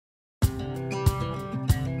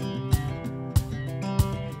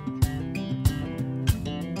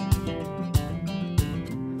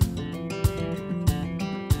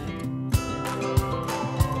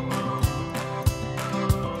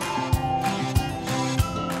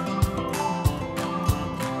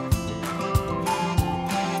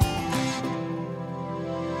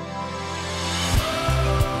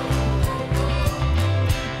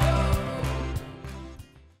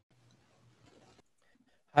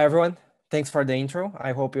Hi, everyone. Thanks for the intro.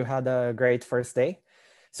 I hope you had a great first day.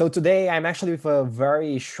 So today I'm actually with a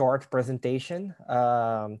very short presentation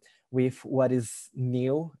with what is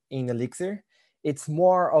new in Elixir. It's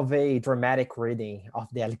more of a dramatic reading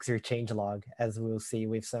of the Elixir changelog, as we'll see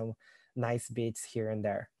with some nice bits here and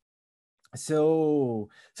there. So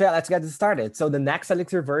yeah, let's get this started. So the next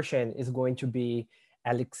Elixir version is going to be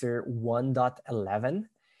Elixir 1.11.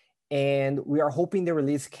 And we are hoping the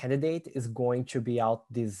release candidate is going to be out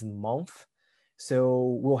this month.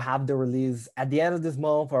 So we'll have the release at the end of this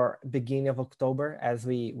month or beginning of October as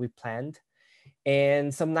we planned.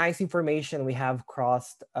 And some nice information, we have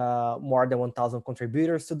crossed more than 1,000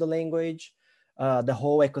 contributors to the language. The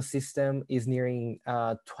whole ecosystem is nearing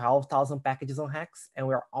 12,000 packages on Hex, and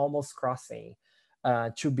we're almost crossing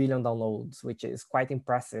 2 billion downloads, which is quite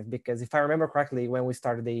impressive because if I remember correctly, when we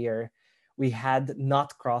started the year, we had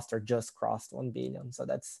not crossed or just crossed 1 billion. So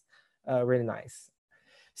that's really nice.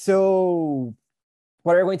 So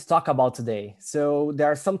what are we going to talk about today? So there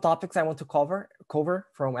are some topics I want to cover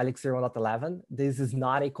from Elixir 1.11. This is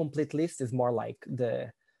not a complete list. It's more like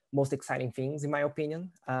the most exciting things, in my opinion,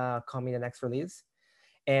 coming in the next release.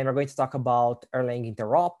 And we're going to talk about Erlang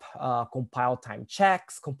interop, compile time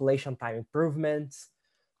checks, compilation time improvements,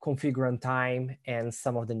 configure runtime, and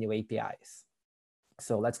some of the new APIs.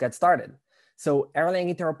 So let's get started. So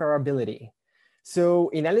Erlang interoperability. So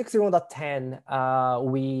in Elixir 1.10,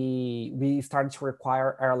 we started to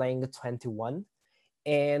require Erlang 21.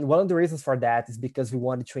 And one of the reasons for that is because we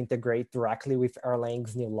wanted to integrate directly with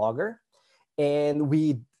Erlang's new logger. And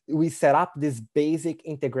we set up this basic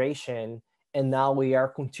integration, and now we are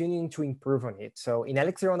continuing to improve on it. So in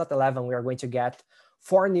Elixir 1.11, we are going to get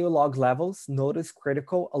 4 new log levels: notice,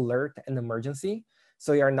 critical, alert, and emergency.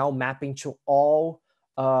 So we are now mapping to all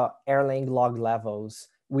Erlang log levels,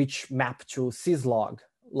 which map to syslog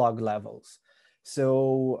log levels.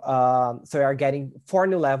 So we are getting 4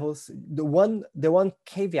 new levels. The one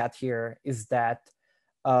caveat here is that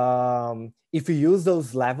if you use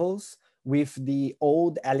those levels with the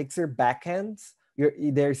old Elixir backends,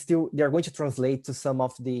 they're going to translate to some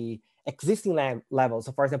of the existing levels.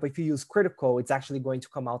 So for example, if you use critical, it's actually going to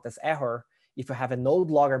come out as error if you have an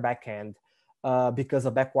old logger backend because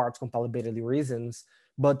of backwards compatibility reasons.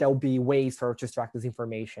 But there'll be ways for you to extract this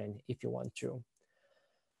information if you want to.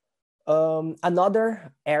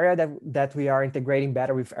 Another area that we are integrating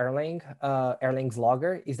better with Erlang's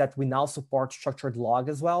logger, is that we now support structured log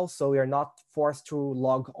as well. So we are not forced to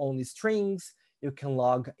log only strings. You can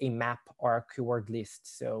log a map or a keyword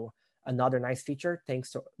list. So another nice feature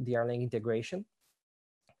thanks to the Erlang integration.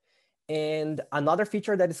 And another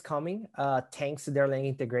feature that is coming thanks to the Erlang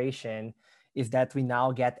integration is that we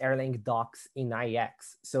now get Erlang docs in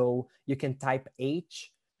IX. So you can type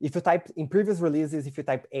H. If you type in previous releases, if you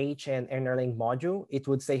type H and an Erlang module, it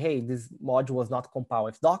would say, hey, this module was not compiled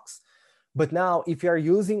with docs. But now if you're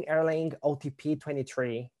using Erlang OTP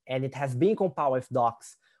 23 and it has been compiled with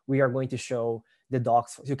docs, we are going to show the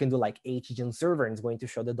docs. You can do like H gen server, and it's going to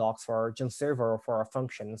show the docs for gen server or for a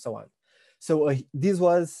function and so on. So this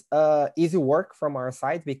was easy work from our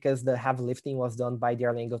side because the heavy lifting was done by the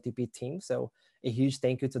Erlang OTP team. So a huge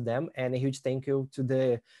thank you to them, and a huge thank you to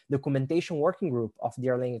the documentation working group of the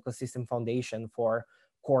Erlang Ecosystem Foundation for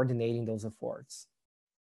coordinating those efforts.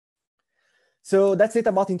 So that's it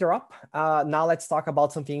about interop. Now let's talk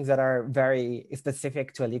about some things that are very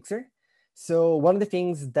specific to Elixir. So one of the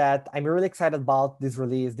things that I'm really excited about this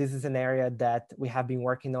release, this is an area that we have been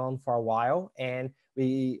working on for a while, and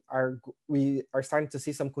we are starting to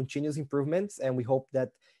see some continuous improvements, and we hope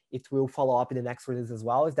that it will follow up in the next release as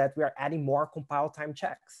well, is that we are adding more compile time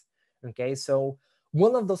checks. Okay, so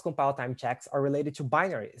one of those compile time checks are related to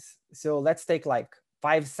binaries. So let's take like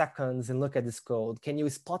 5 seconds and look at this code. Can you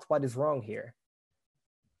spot what is wrong here?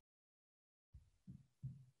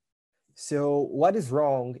 So what is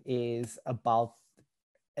wrong is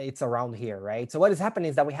it's around here, right? So what is happening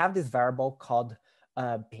is that we have this variable called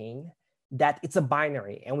bin, that it's a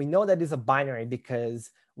binary. And we know that it's a binary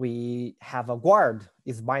because we have a guard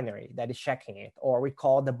is binary that is checking it, or we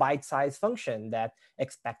call the byte size function that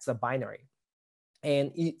expects a binary.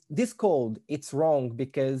 And this code, it's wrong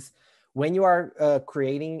because when you are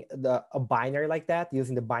creating a binary like that,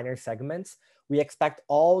 using the binary segments, we expect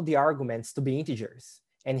all the arguments to be integers.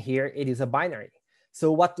 And here it is a binary.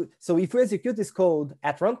 So if we execute this code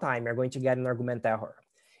at runtime, you're going to get an argument error.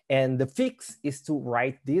 And the fix is to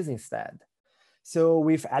write this instead. So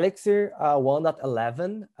with Elixir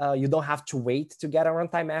 1.11, you don't have to wait to get a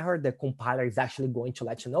runtime error. The compiler is actually going to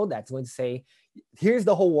let you know that. It's going to say, here's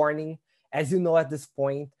the whole warning. As you know, at this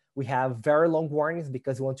point, we have very long warnings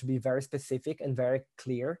because we want to be very specific and very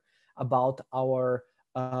clear about our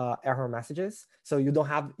error messages. So you don't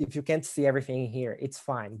have, if you can't see everything here, it's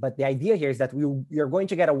fine. But the idea here is that you're going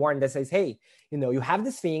to get a warning that says, hey, you have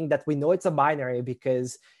this thing that we know it's a binary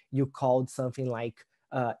because you called something like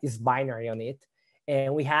is binary on it.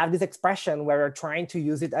 And we have this expression where we're trying to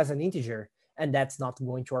use it as an integer, and that's not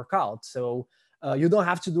going to work out. So you don't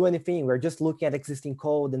have to do anything. We're just looking at existing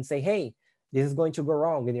code and say, hey, this is going to go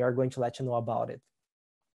wrong, and they are going to let you know about it.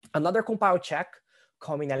 Another compile check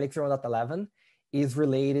coming in Elixir 1.11 is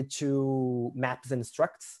related to maps and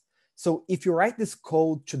structs. So if you write this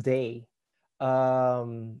code today,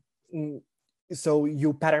 so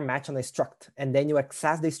you pattern match on a struct, and then you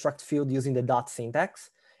access the struct field using the dot syntax,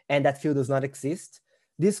 and that field does not exist,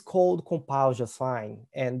 this code compiles just fine,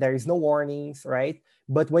 and there is no warnings, right?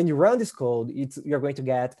 But when you run this code, you're going to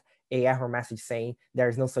get an error message saying there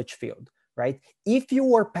is no such field, right? If you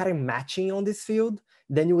were pattern matching on this field,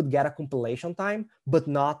 then you would get a compilation time, but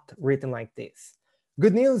not written like this.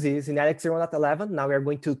 Good news is in Elixir 1.11, now we are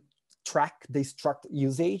going to track the struct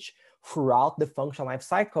usage throughout the function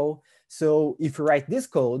lifecycle. So if you write this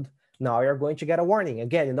code, now you're going to get a warning.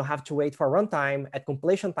 Again, you don't have to wait for runtime. At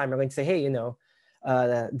compilation time, you're going to say, hey,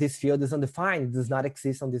 this field is undefined. It does not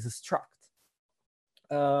exist on this struct.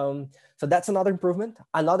 So that's another improvement.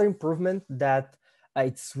 Another improvement that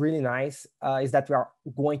it's really nice is that we are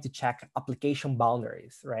going to check application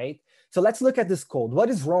boundaries, right? So let's look at this code. What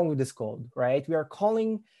is wrong with this code, right? We are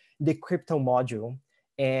calling the crypto module,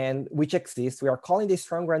 and which exists. We are calling the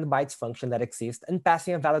strong random bytes function that exists and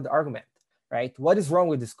passing a valid argument, right? What is wrong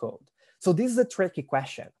with this code? So this is a tricky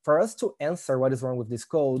question. For us to answer what is wrong with this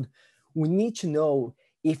code, we need to know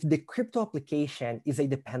if the crypto application is a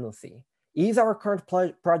dependency. Is our current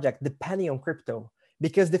project depending on crypto?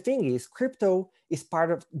 Because the thing is, crypto is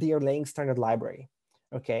part of the Erlang standard library,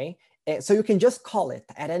 okay? And so you can just call it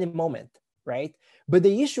at any moment, right? But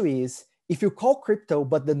the issue is, if you call crypto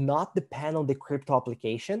but do not depend on the crypto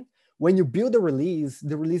application, when you build a release,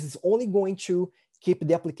 the release is only going to keep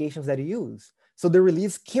the applications that you use. So the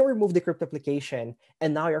release can remove the crypto application,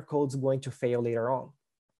 and now your code is going to fail later on.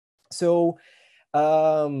 So,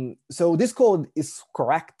 so this code is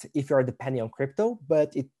correct if you're depending on crypto,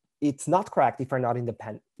 but it's not correct if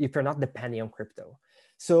you're not depending on crypto.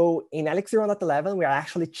 So in Elixir 1.11, we're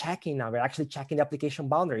actually checking now. We're actually checking the application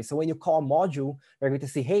boundary. So when you call a module, we're going to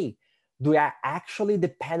say, hey, do I actually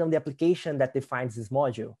depend on the application that defines this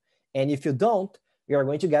module? And if you don't, you are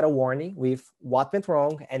going to get a warning with what went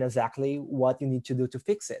wrong and exactly what you need to do to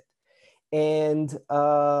fix it. And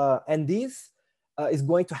this is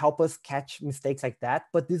going to help us catch mistakes like that.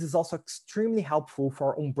 But this is also extremely helpful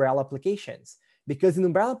for umbrella applications, because in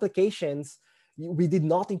umbrella applications, we did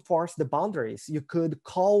not enforce the boundaries. You could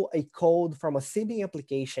call a code from a sibling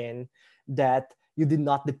application that you did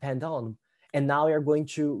not depend on. And now we are going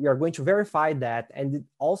to verify that, and it's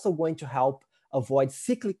also going to help avoid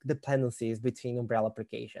cyclic dependencies between umbrella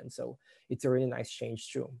applications. So it's a really nice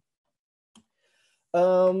change too.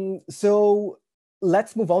 So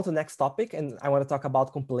let's move on to the next topic, and I want to talk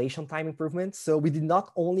about compilation time improvements. So we did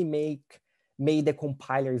not only made the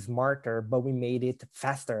compiler smarter, but we made it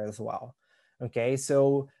faster as well. Okay,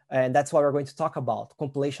 so and that's what we're going to talk about,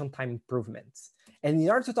 compilation time improvements. And in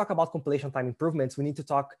order to talk about compilation time improvements, we need to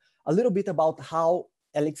talk a little bit about how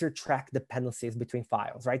Elixir track dependencies between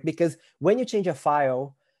files, right? Because when you change a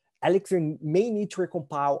file, Elixir may need to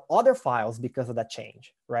recompile other files because of that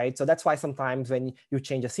change, right? So that's why sometimes when you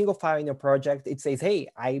change a single file in your project, it says, hey,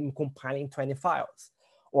 I'm compiling 20 files.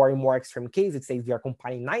 Or in more extreme case, it says we are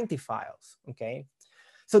compiling 90 files, okay?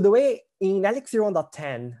 So the way in Elixir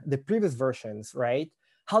 1.10, the previous versions, right?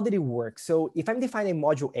 How did it work? So if I'm defining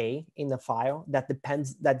module A in a file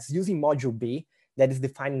that's using module B that is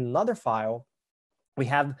defined in another file, we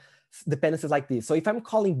have dependencies like this. So if I'm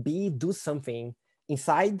calling B do something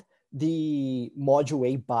inside the module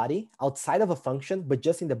A body, outside of a function, but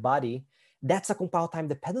just in the body, that's a compile time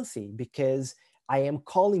dependency, because I am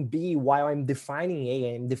calling B while I'm defining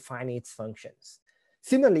A and defining its functions.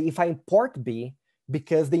 Similarly, if I import B,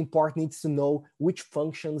 because the import needs to know which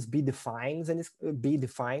functions B defines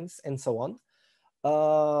and so on,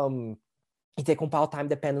 it's a compile time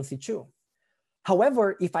dependency too.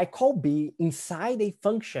 However, if I call B inside a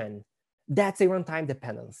function, that's a runtime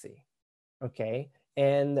dependency, okay?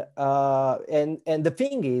 And the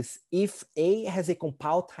thing is, if A has a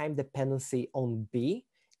compile time dependency on B,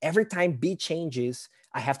 every time B changes,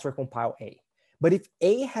 I have to recompile A. But if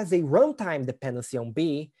A has a runtime dependency on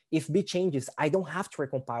B, if B changes, I don't have to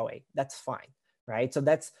recompile A. That's fine, right? So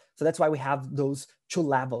that's why we have those two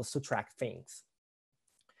levels to track things.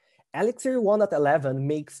 Elixir 1.11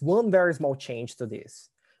 makes one very small change to this,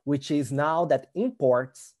 which is now that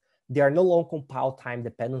imports they are no longer compile time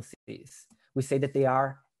dependencies. We say that they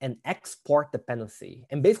are an export dependency.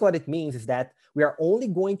 And basically what it means is that we are only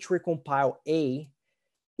going to recompile A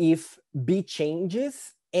if B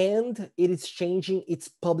changes and it is changing its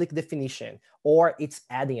public definition, or it's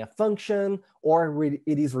adding a function, or it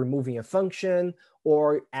is removing a function,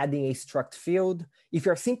 or adding a struct field. If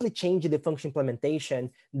you're simply changing the function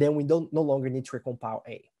implementation, then we no longer need to recompile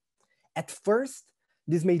A. At first,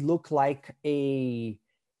 this may look like a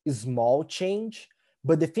small change,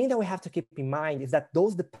 but the thing that we have to keep in mind is that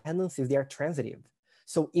those dependencies, they are transitive.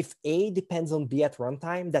 So if A depends on B at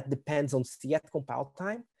runtime, that depends on C at compile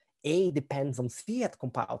time. A depends on C at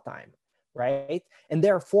compile time, right? And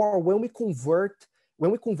therefore, when we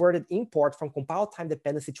converted import from compile time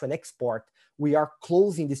dependency to an export, we are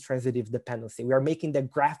closing this transitive dependency. We are making the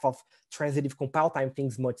graph of transitive compile time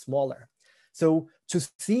things much smaller. So to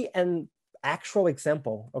see an actual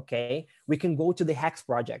example, okay, we can go to the Hex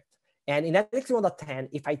project. And in Elixir 1.10,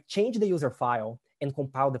 if I change the user file and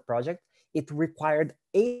compile the project, it required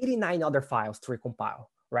 89 other files to recompile,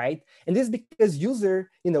 right? And this is because user,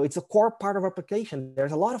 it's a core part of our application.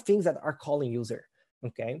 There's a lot of things that are calling user,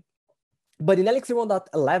 okay? But in Elixir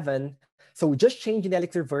 1.11, so we just changed the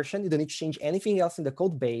Elixir version. You don't need to change anything else in the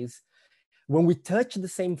code base. When we touch the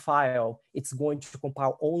same file, it's going to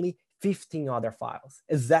compile only 15 other files,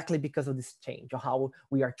 exactly because of this change, of how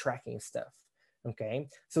we are tracking stuff. Okay,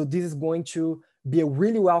 so this is going to be a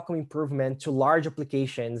really welcome improvement to large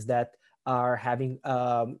applications that are having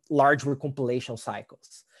large recompilation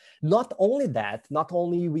cycles. Not only that, not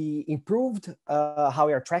only we improved how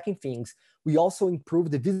we are tracking things, we also improved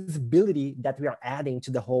the visibility that we are adding to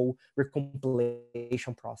the whole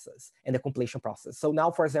recompilation process and the compilation process. So now,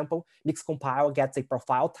 for example, Mixcompile gets a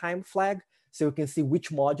profile time flag, so you can see which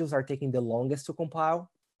modules are taking the longest to compile.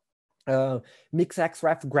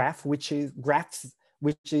 Mixxref graph, which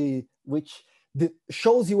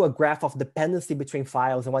shows you a graph of dependency between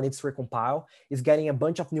files and when it's recompile, is getting a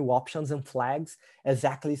bunch of new options and flags,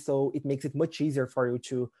 exactly, so it makes it much easier for you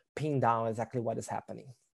to pin down exactly what is happening.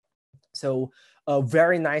 So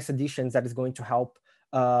very nice additions that is going to help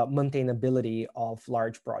maintainability of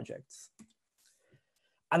large projects.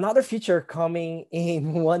 Another feature coming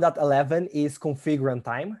in 1.11 is config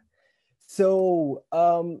runtime. So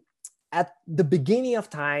at the beginning of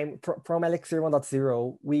time, from Elixir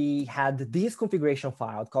 1.0, we had this configuration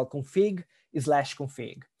file called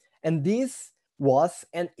config/config. And this was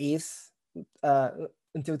and is,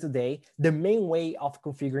 until today, the main way of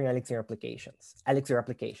configuring Elixir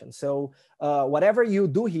applications. So whatever you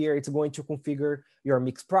do here, it's going to configure your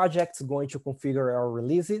mix projects, going to configure your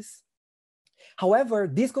releases. However,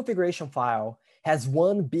 this configuration file has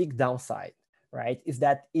one big downside, right? Is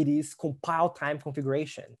that it is compile time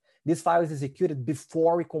configuration. This file is executed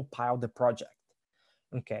before we compile the project,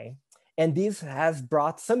 okay? And this has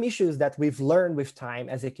brought some issues that we've learned with time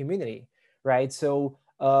as a community, right? So,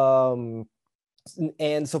 for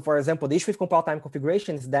example, the issue with compile time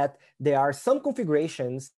configuration is that there are some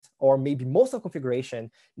configurations, or maybe most of the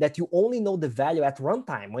configuration, that you only know the value at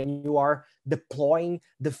runtime when you are deploying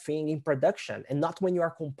the thing in production and not when you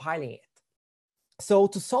are compiling it. So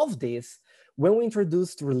to solve this, when we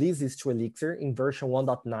introduced releases to Elixir in version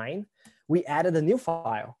 1.9, we added a new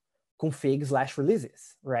file,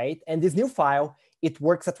 config/releases, right? And this new file, it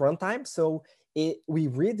works at runtime. So we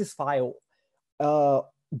read this file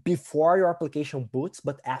before your application boots,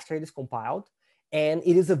 but after it is compiled, and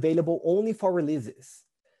it is available only for releases.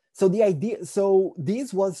 So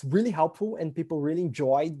this was really helpful, and people really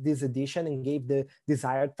enjoyed this addition and gave the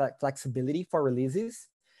desired flexibility for releases.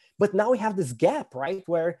 But now we have this gap, right?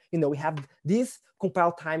 Where we have this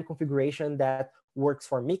compile time configuration that works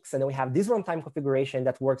for mix, and then we have this runtime configuration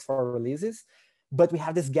that works for releases, but we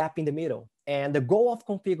have this gap in the middle. And the goal of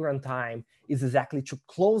config runtime is exactly to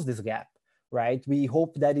close this gap, right? We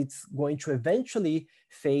hope that it's going to eventually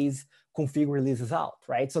phase config releases out,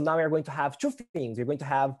 right? So now we're going to have two things. We're going to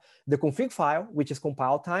have the config file, which is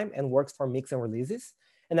compile time and works for mix and releases.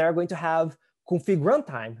 And then we're going to have config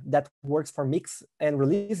runtime that works for mix and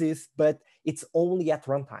releases, but it's only at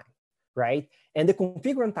runtime, right? And the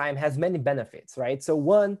config runtime has many benefits, right? So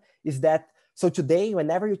one is that, so today,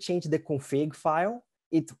 whenever you change the config file,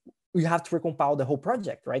 you have to recompile the whole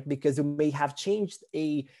project, right? Because you may have changed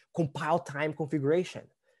a compile time configuration.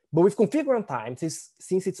 But with config runtime,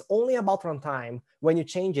 since it's only about runtime, when you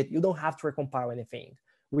change it, you don't have to recompile anything.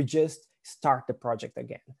 We just start the project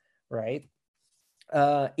again, right?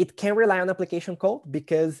 It can rely on application code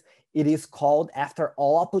because it is called after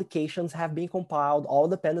all applications have been compiled, all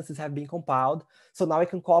dependencies have been compiled. So now we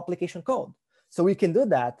can call application code. So we can do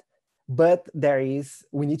that, but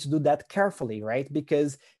we need to do that carefully, right?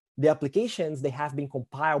 Because the applications, they have been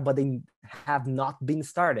compiled, but they have not been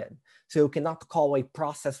started. So you cannot call a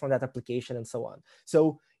process from that application and so on.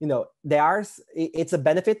 So, it's a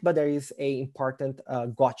benefit, but there is a important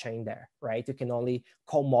gotcha in there, right? You can only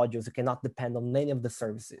call modules. You cannot depend on any of the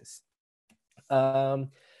services.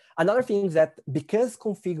 Another thing is that because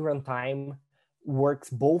config runtime works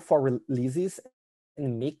both for releases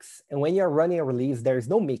and mix, and when you're running a release, there is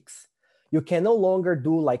no mix. You can no longer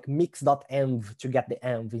do like mix.env to get the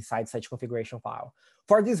env inside such configuration file.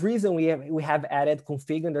 For this reason, we have added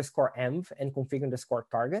config_env and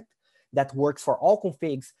config_target that works for all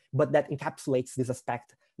configs, but that encapsulates this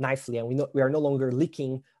aspect nicely. And we are no longer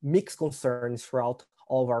leaking mix concerns throughout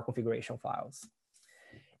all of our configuration files.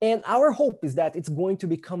 And our hope is that it's going to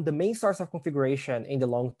become the main source of configuration in the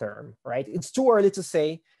long term, right? It's too early to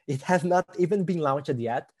say. It has not even been launched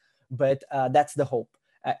yet, but that's the hope.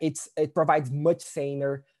 It provides much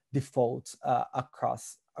saner defaults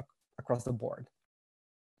across the board.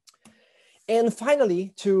 And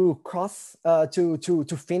finally, to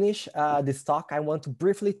finish this talk, I want to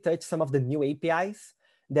briefly touch some of the new APIs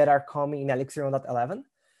that are coming in Elixir 1.11.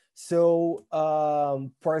 So,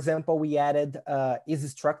 for example, we added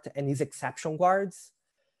isStruct and isException guards.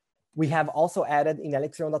 We have also added in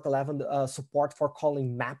Elixir 1.11 support for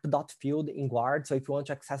calling map.field in guard. So if you want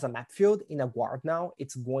to access a map field in a guard now,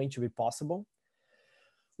 it's going to be possible.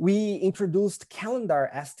 We introduced calendar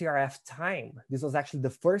strf time. This was actually the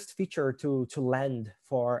first feature to land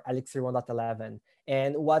for Elixir 1.11.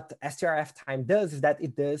 And what strf time does is that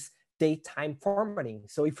it does daytime formatting.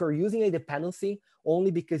 So if you're using a dependency only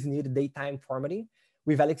because you need daytime formatting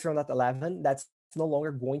with Elixir 1.11, that's no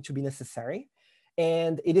longer going to be necessary.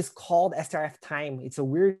 And it is called strf time. It's a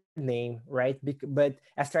weird name, right? But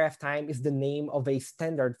strf time is the name of a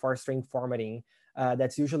standard for string formatting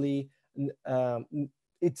that's usually,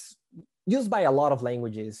 it's used by a lot of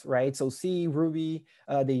languages, right? So C, Ruby,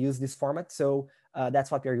 they use this format. So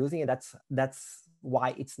that's what we're using, and that's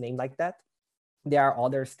why it's named like that. There are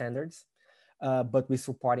other standards, but we're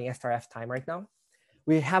supporting strf time right now.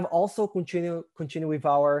 We have also continue with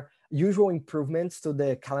our usual improvements to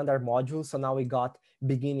the calendar module. So now we got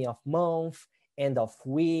beginning of month, end of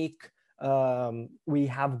week. We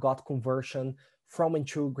have got conversion from and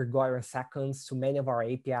to Gregorian seconds to many of our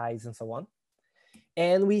APIs and so on.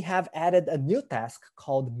 And we have added a new task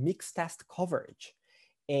called mixed test coverage.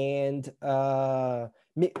 And so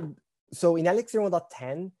in Elixir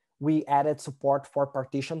 1.10, we added support for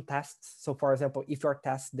partition tests. So for example, if your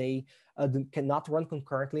tests, they cannot run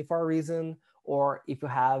concurrently for a reason, or if you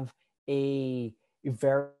have a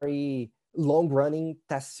very long running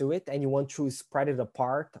test suite and you want to spread it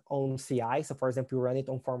apart on CI. So for example, you run it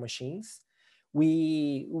on 4 machines.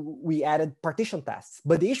 We added partition tests.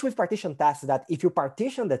 But the issue with partition tests is that if you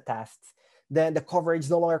partition the tests, then the coverage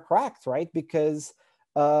is no longer correct, right? Because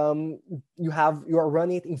you are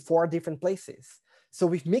running it in 4 different places. So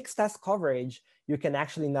with mixed test coverage, you can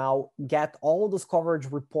actually now get all those coverage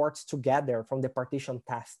reports together from the partition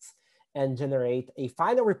tests and generate a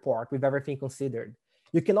final report with everything considered.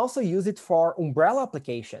 You can also use it for umbrella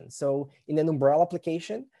applications. So in an umbrella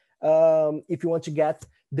application, if you want to get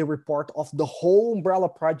the report of the whole umbrella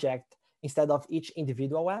project instead of each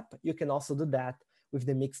individual app, you can also do that with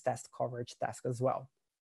the mixed test coverage task as well.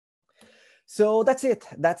 So that's it.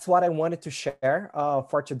 That's what I wanted to share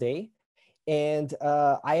for today. And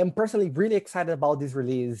I am personally really excited about this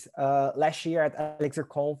release. Last year at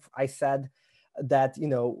ElixirConf, I said that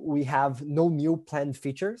we have no new planned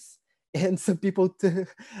features. And some people,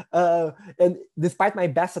 and despite my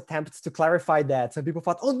best attempts to clarify that, some people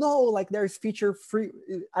thought, oh no, like there's feature free,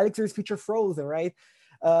 Elixir is feature frozen, right?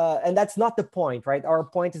 And that's not the point, right? Our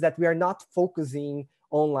point is that we are not focusing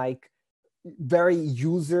on like very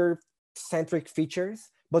user-centric features,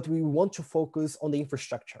 but we want to focus on the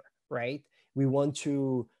infrastructure, right? We want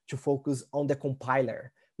to focus on the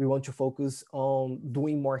compiler. We want to focus on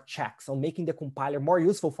doing more checks, on making the compiler more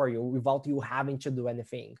useful for you without you having to do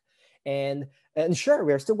anything. And sure,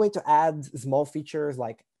 we're still going to add small features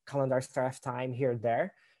like calendar strf time here and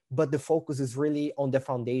there, but the focus is really on the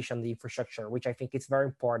foundation, the infrastructure, which I think is very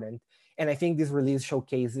important. And I think this release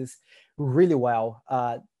showcases really well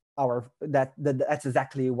that's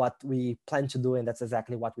exactly what we plan to do, and that's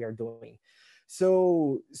exactly what we are doing.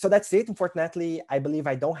 So that's it. Unfortunately, I believe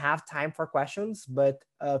I don't have time for questions, but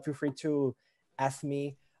feel free to ask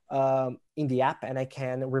me in the app and I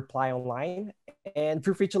can reply online. And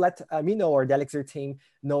feel free to let me know, or the Elixir team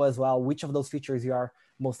know as well, which of those features you are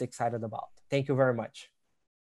most excited about. Thank you very much.